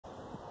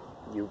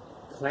You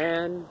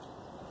plan,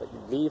 but you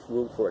leave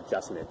room for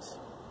adjustment.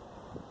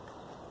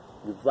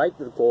 You write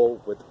your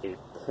goal with a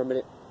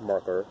permanent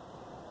marker,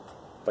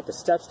 but the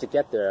steps to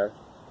get there,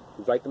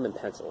 you write them in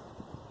pencil.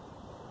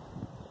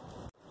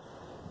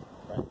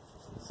 Right?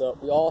 So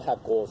we all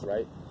have goals,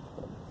 right?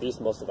 At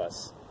least most of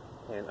us.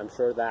 And I'm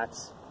sure that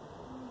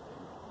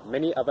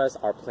many of us,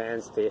 our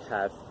plans, they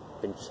have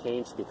been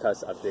changed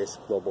because of this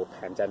global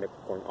pandemic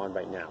going on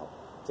right now.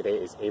 Today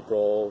is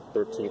April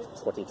 13th,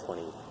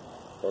 2020.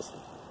 Those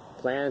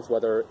plans,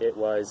 whether it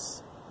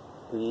was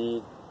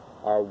we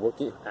are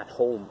working at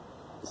home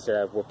instead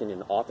of working in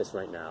the office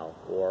right now,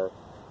 or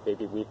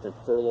maybe we've been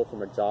furloughed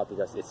from a job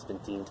because it's been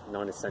deemed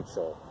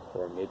non-essential,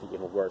 or maybe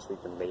even worse,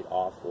 we've been laid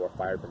off or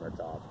fired from our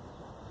job.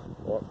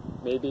 Or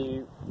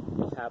maybe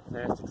we have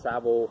plans to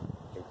travel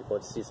and go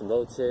to see some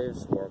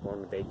relatives, or go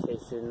on a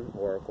vacation,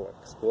 or go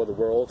explore the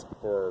world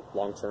for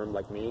long term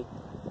like me.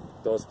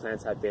 Those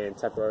plans have been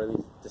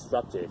temporarily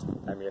disrupted.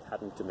 That may have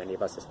happened to many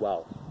of us as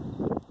well.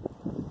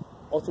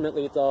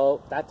 Ultimately,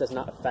 though, that does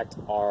not affect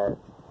our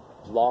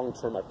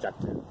long-term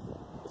objective.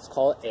 It's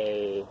called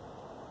a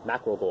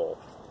macro goal.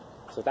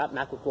 So that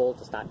macro goal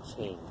does not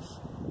change,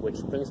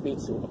 which brings me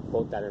to a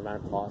quote that I ran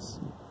across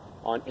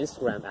on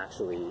Instagram,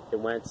 actually. It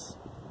went,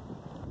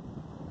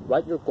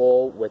 write your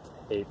goal with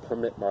a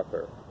permanent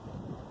marker,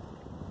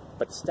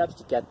 but the steps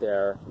to get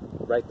there,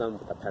 write them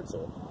with a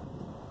pencil.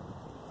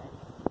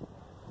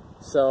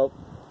 So,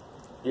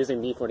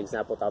 using me for an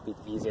example, that would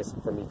be the easiest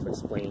for me to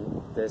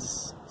explain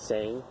this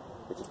saying,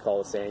 which you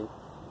call a saying.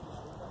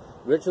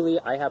 Originally,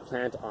 I had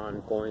planned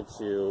on going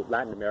to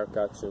Latin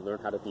America to learn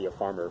how to be a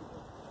farmer.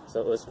 So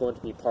it was going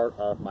to be part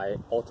of my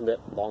ultimate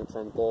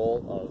long-term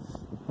goal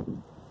of,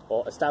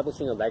 well,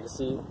 establishing a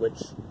legacy,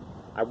 which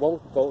I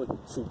won't go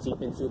too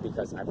deep into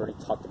because I've already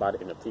talked about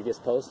it in a previous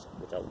post,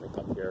 which I'll link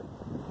up here.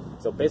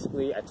 So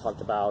basically, I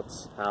talked about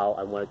how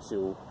I wanted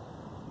to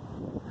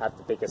have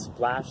the biggest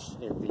splash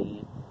in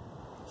the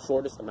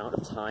shortest amount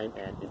of time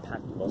and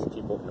impact most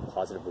people in a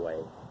positive way.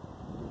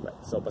 Right.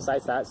 So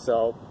besides that,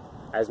 so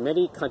as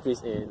many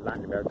countries in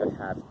Latin America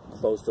have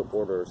closed their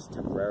borders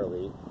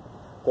temporarily,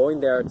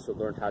 going there to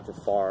learn how to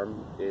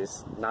farm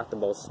is not the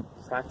most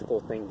practical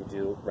thing to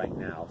do right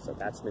now. So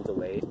that's been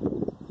delayed.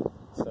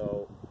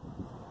 So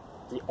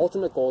the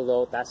ultimate goal,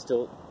 though, that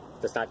still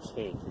does not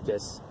change. You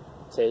just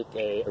take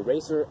a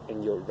eraser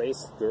and you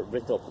erase your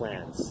original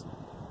plans,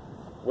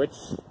 which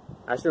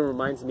actually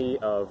reminds me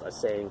of a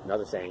saying,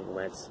 another saying,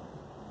 went,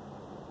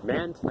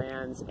 man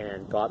plans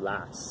and God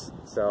laughs.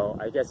 So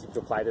I guess you could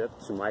apply that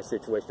to my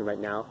situation right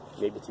now,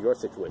 maybe to your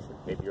situation.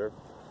 Maybe your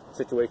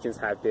situations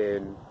have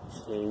been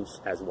changed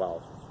as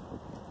well.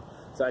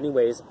 So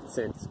anyways,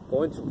 since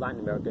going to Latin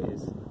America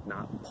is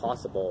not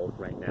possible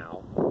right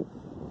now,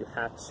 you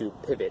have to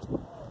pivot.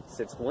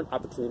 Since one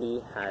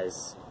opportunity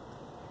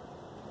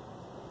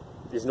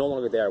is no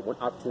longer there, one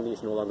opportunity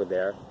is no longer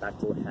there, that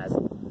door has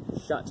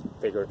shut,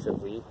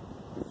 figuratively.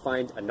 You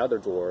find another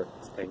door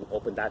and you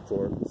open that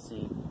door and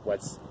see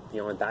what's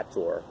beyond that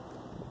door.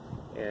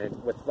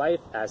 And with life,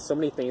 as so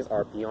many things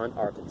are beyond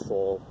our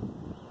control,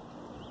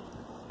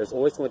 there's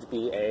always going to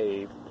be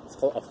it's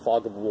called a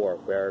fog of war,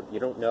 where you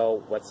don't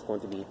know what's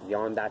going to be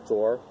beyond that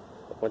door.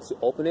 But once you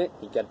open it,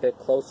 you get a bit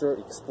closer,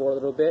 you explore a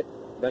little bit,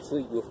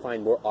 eventually you'll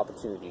find more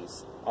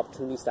opportunities.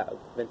 Opportunities that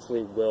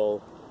eventually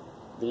will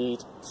lead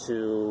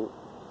to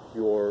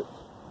your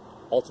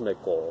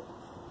ultimate goal.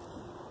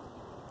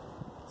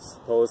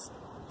 Suppose,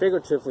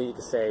 figuratively, you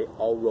could say,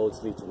 all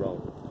roads lead to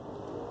Rome.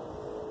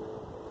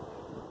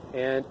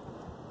 And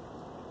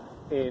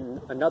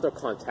in another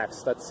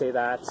context, let's say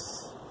that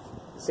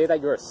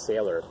you're a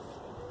sailor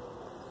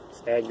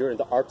and you're in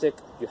the Arctic.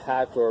 You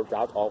have your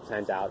route all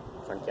planned out,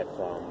 trying to get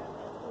from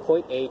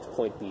point A to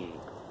point B.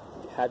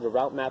 You have your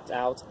route mapped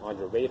out on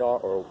your radar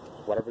or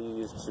whatever you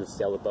use to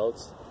sail a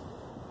boat.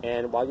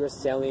 And while you're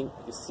sailing,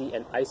 you see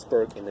an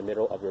iceberg in the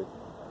middle of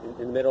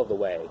the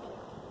way.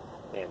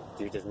 And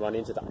do you just run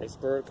into the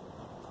iceberg?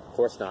 Of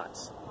course not.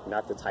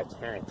 Not the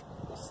Titanic,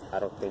 which I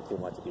don't think you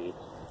want to be.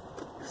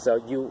 So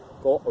you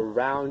go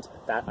around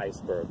that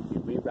iceberg,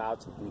 you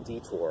reroute, you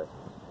detour.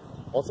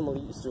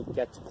 Ultimately, you still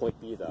get to point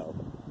B, though.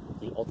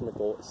 The ultimate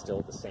goal is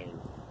still the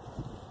same.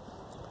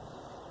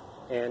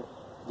 And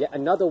yet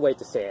another way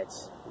to say it,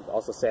 you could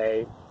also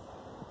say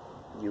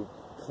you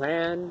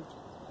plan,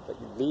 but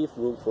you leave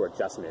room for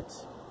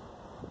adjustment.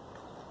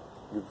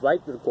 You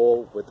write your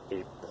goal with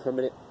a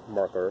permanent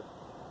marker,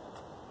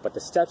 but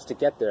the steps to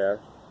get there,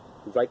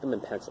 you write them in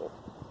pencil.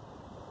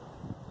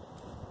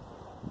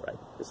 Right.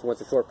 This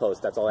one's a short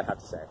post. That's all I have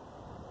to say.